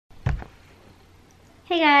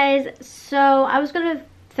Hey guys, so I was gonna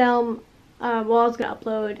film, I was gonna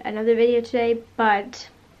upload another video today, but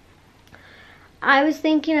I was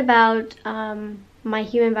thinking about my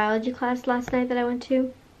human biology class last night that I went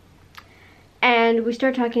to, and we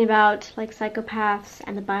started talking about like psychopaths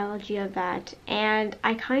and the biology of that, and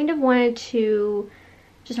I kind of wanted to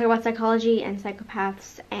just talk about psychology and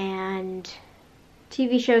psychopaths and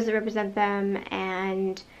TV shows that represent them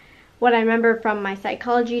and what I remember from my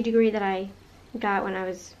psychology degree that I got when I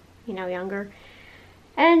was, younger,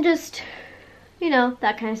 and just,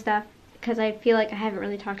 that kind of stuff, because I feel like I haven't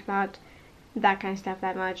really talked about that kind of stuff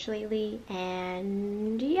that much lately.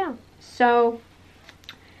 And yeah, so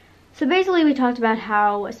basically we talked about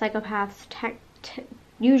how psychopaths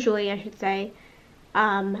usually, I should say,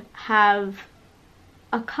 have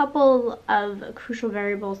a couple of crucial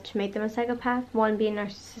variables to make them a psychopath, one being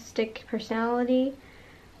narcissistic personality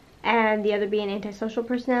and the other being antisocial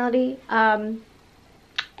personality.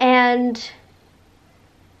 And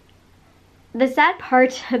the sad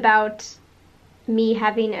part about me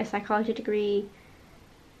having a psychology degree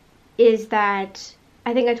is that,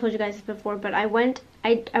 I think I told you guys this before, but I went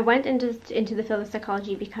into the field of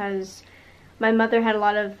psychology because my mother had a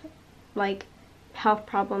lot of like health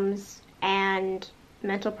problems and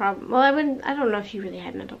mental problems. Well, I don't know if she really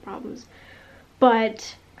had mental problems,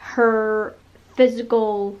 but her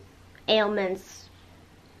physical ailments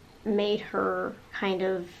made her kind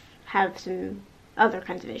of have some other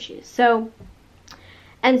kinds of issues. So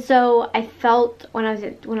I felt when I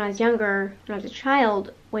was younger, when I was a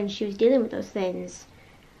child, when she was dealing with those things,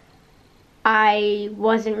 I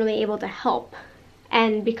wasn't really able to help.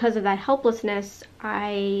 And because of that helplessness,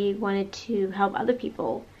 I wanted to help other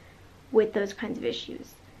people with those kinds of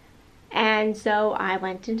issues. And so I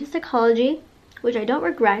went into psychology, which I don't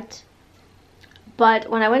regret. But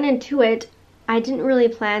when I went into it, I didn't really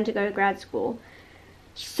plan to go to grad school.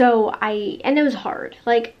 And it was hard.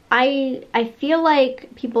 Like, I feel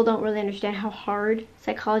like people don't really understand how hard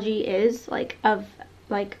psychology is, of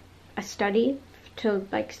a study, to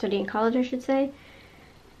study in college, I should say.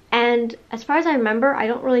 And as far as I remember, I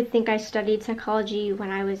don't really think I studied psychology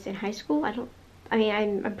when I was in high school.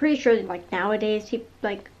 I'm pretty sure that nowadays,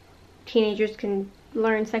 teenagers can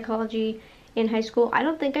learn psychology in high school. I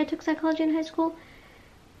don't think I took psychology in high school.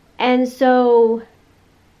 And so,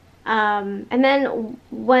 and then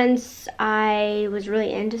once I was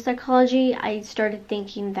really into psychology, I started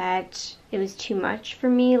thinking that it was too much for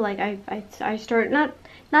me. I started,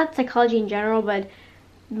 not psychology in general, but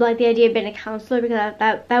the idea of being a counselor, because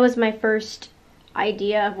that was my first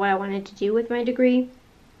idea of what I wanted to do with my degree.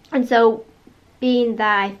 And so, being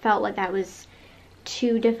that I felt like that was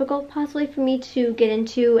too difficult possibly for me to get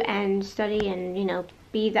into and study and,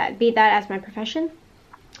 be that as my profession,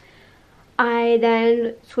 I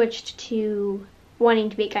then switched to wanting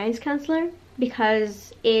to be a guidance counselor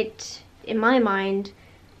because it, in my mind,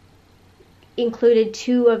 included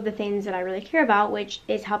two of the things that I really care about, which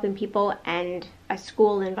is helping people and a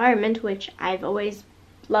school environment, which I've always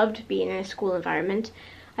loved being in a school environment.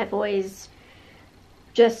 I've always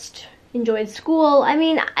just enjoyed school.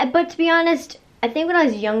 But to be honest, I think when I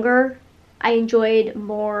was younger, I enjoyed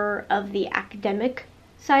more of the academic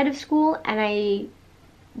side of school,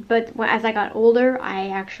 but as I got older, I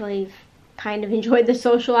actually kind of enjoyed the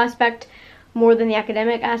social aspect more than the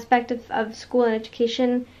academic aspect of school and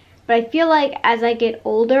education. But I feel like as I get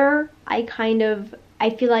older, I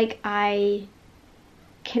feel like I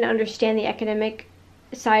can understand the academic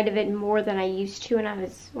side of it more than I used to when I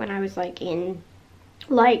was in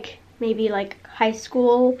maybe high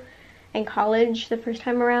school and college the first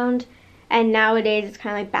time around. And nowadays it's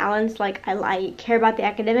kind of balanced. I care about the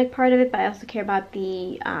academic part of it, but I also care about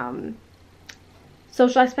the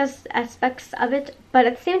social aspects of it. But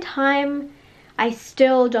at the same time, I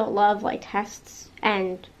still don't love tests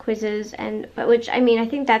and quizzes, which I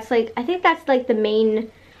think that's the main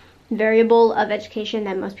variable of education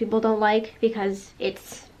that most people don't like, because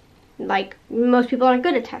it's most people aren't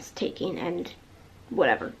good at test taking and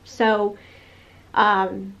whatever. So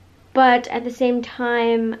but at the same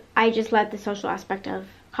time, I just let the social aspect of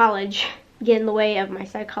college get in the way of my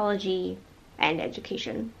psychology and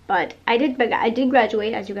education. But I did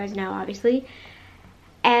graduate, as you guys know, obviously.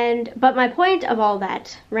 But my point of all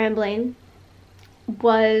that rambling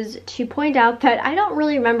was to point out that I don't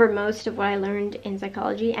really remember most of what I learned in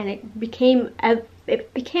psychology, and it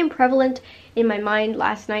became prevalent in my mind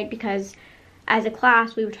last night because as a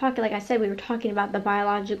class we were talking, like I said, we were talking about the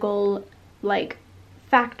biological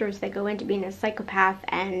factors that go into being a psychopath,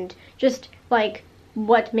 and just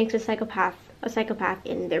what makes a psychopath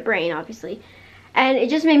in their brain, obviously. And it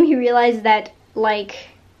just made me realize that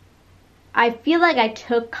I feel like I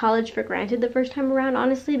took college for granted the first time around,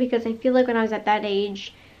 honestly, because I feel like when I was at that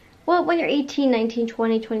age, well, when you're 18, 19,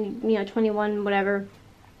 20, 21, whatever,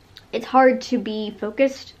 it's hard to be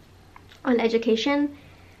focused on education,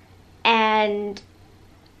 and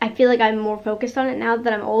I feel like I'm more focused on it now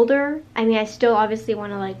that I'm older. I mean, I still obviously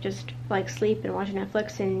want to like just like sleep and watch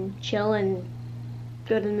Netflix and chill and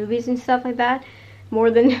go to the movies and stuff like that, more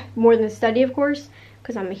than study, of course,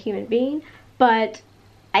 because I'm a human being. But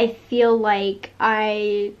I feel like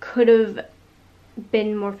I could have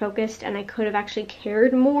been more focused, and I could have actually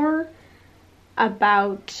cared more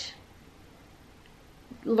about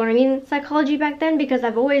learning psychology back then, because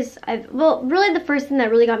well, really the first thing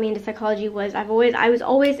that really got me into psychology was I was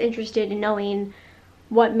always interested in knowing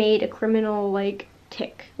what made a criminal like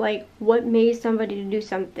tick, like what made somebody to do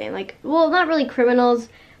something, like, well, not really criminals,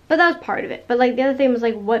 but that was part of it, but like the other thing was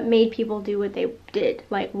like what made people do what they did,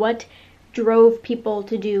 like what drove people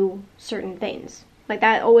to do certain things. Like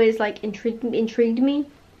that always like intrigued me.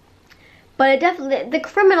 But it definitely, the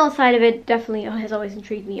criminal side of it definitely has always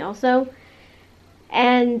intrigued me also.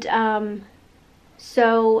 And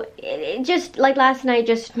so it just, like last night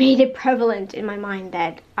just made it prevalent in my mind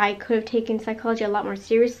that I could have taken psychology a lot more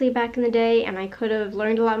seriously back in the day, and I could have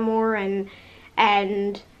learned a lot more, and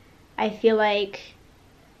I feel like,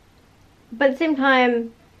 but at the same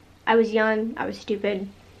time, I was young, I was stupid,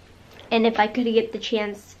 and if I could get the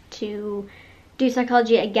chance to do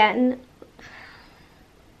psychology again,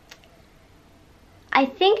 I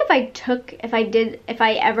think if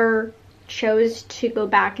I ever chose to go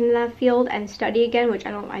back into that field and study again, which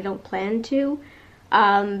I don't plan to,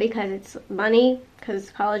 because it's money, because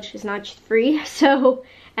college is not free, so,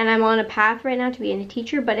 and I'm on a path right now to being a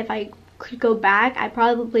teacher, but if I could go back, I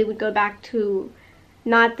probably would go back to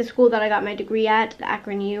not the school that I got my degree at,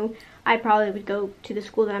 Akron U. I probably would go to the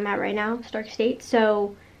school that I'm at right now, Stark State,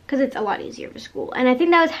 so, because it's a lot easier of a school. And I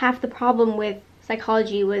think that was half the problem with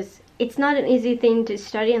psychology, was it's not an easy thing to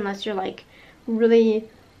study unless you're like really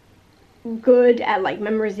good at like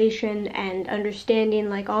memorization and understanding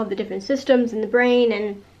like all the different systems in the brain,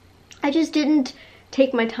 and I just didn't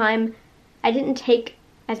take my time. I didn't take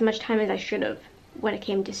as much time as I should have when it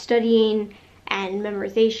came to studying and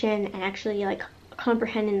memorization and actually like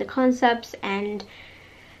comprehending the concepts.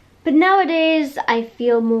 But nowadays I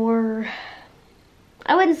feel more,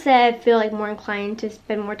 I wouldn't say I feel like more inclined to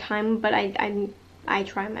spend more time, but I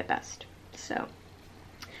try my best. So,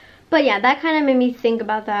 but yeah, that kind of made me think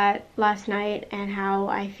about that last night, and how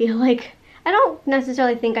I feel like, I don't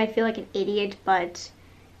necessarily think I feel like an idiot, but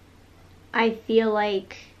I feel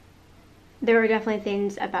like there are definitely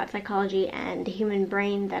things about psychology and the human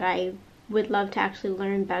brain that I would love to actually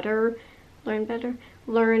learn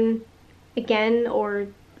again, or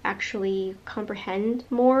actually comprehend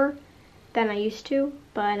more than I used to.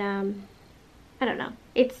 But I don't know,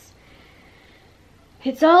 it's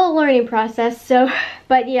all a learning process. So,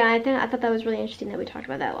 but yeah, I thought that was really interesting that we talked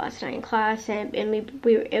about that last night in class, and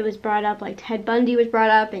it was brought up, like Ted Bundy was brought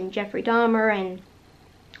up, and Jeffrey Dahmer, and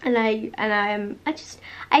I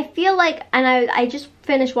feel like, and I just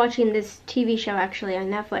finished watching this TV show actually on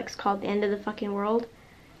Netflix called The End of the Fucking World.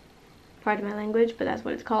 Pardon my language, but that's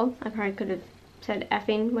what it's called. I probably could have said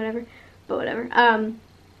effing, whatever, but whatever.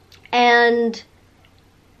 And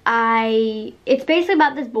it's basically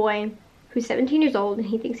about this boy who's 17 years old, and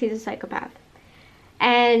he thinks he's a psychopath.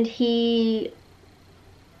 And he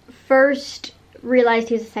first realized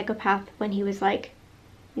he was a psychopath when he was like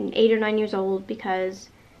 8 or 9 years old, because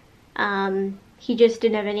he just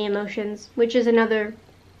didn't have any emotions, which is another,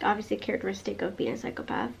 obviously, characteristic of being a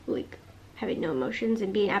psychopath, like having no emotions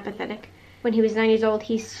and being apathetic. When he was 9 years old,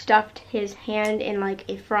 he stuffed his hand in like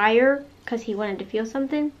a fryer because he wanted to feel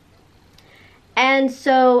something. And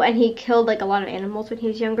he killed like a lot of animals when he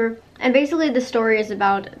was younger. And basically the story is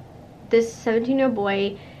about this 17-year-old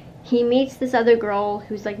boy. He meets this other girl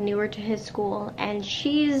who's like newer to his school, and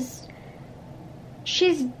she's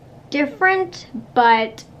different,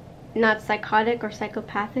 but not psychotic or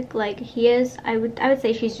psychopathic like he is. I would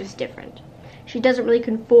say she's just different. She doesn't really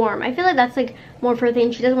conform. I feel like that's like more of her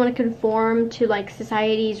thing. She doesn't want to conform to like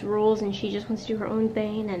society's rules, and she just wants to do her own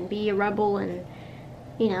thing and be a rebel and,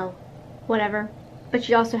 you know, whatever. But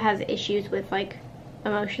she also has issues with like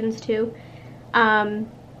emotions too. And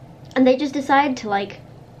they just decide to like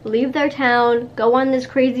leave their town, go on this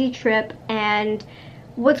crazy trip. And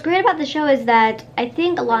what's great about the show is that I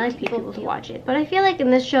think a lot of people will watch it, but I feel like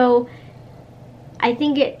in this show, I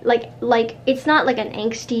think it like it's not like an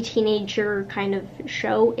angsty teenager kind of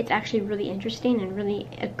show. It's actually really interesting and really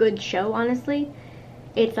a good show, honestly.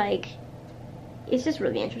 It's like, it's just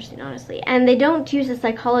really interesting, honestly. And they don't use the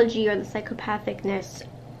psychology or the psychopathicness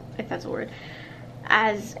if that's a word,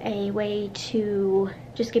 as a way to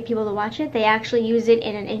just get people to watch it. They actually use it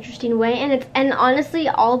in an interesting way, and honestly,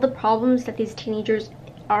 all the problems that these teenagers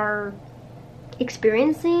are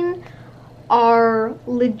experiencing are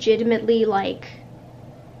legitimately like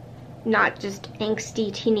not just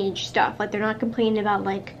angsty teenage stuff. Like, they're not complaining about,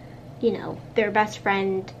 like, you know, their best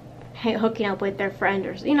friend hooking up with their friend,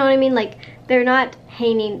 or, you know what I mean? Like, they're not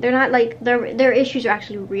hanging, they're not like, their issues are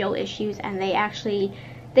actually real issues, and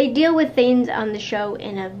they deal with things on the show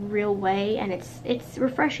in a real way, and it's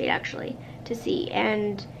refreshing actually to see,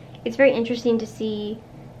 and it's very interesting to see,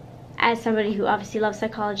 as somebody who obviously loves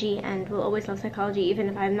psychology and will always love psychology even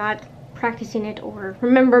if I'm not practicing it or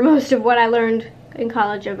remember most of what I learned in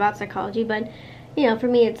college about psychology. But you know, for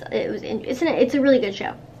me, it's a really good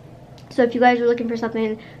show. So if you guys are looking for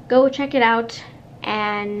something, go check it out.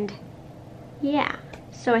 And yeah,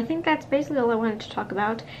 so I think that's basically all I wanted to talk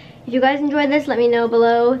about. If you guys enjoyed this, let me know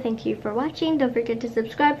below. Thank you for watching. Don't forget to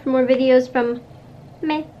subscribe for more videos from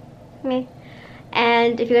me.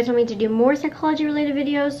 And if you guys want me to do more psychology related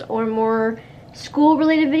videos or more school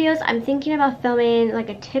related videos, I'm thinking about filming like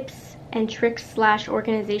a tips and tricks /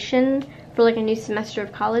 organization for like a new semester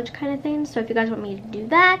of college kind of thing. So if you guys want me to do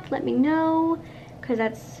that, let me know, because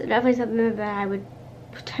that's definitely something that I would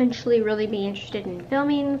potentially really be interested in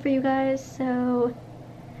filming for you guys. So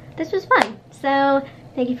this was fun. So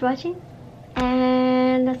thank you for watching,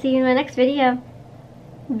 and I'll see you in my next video.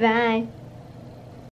 Bye.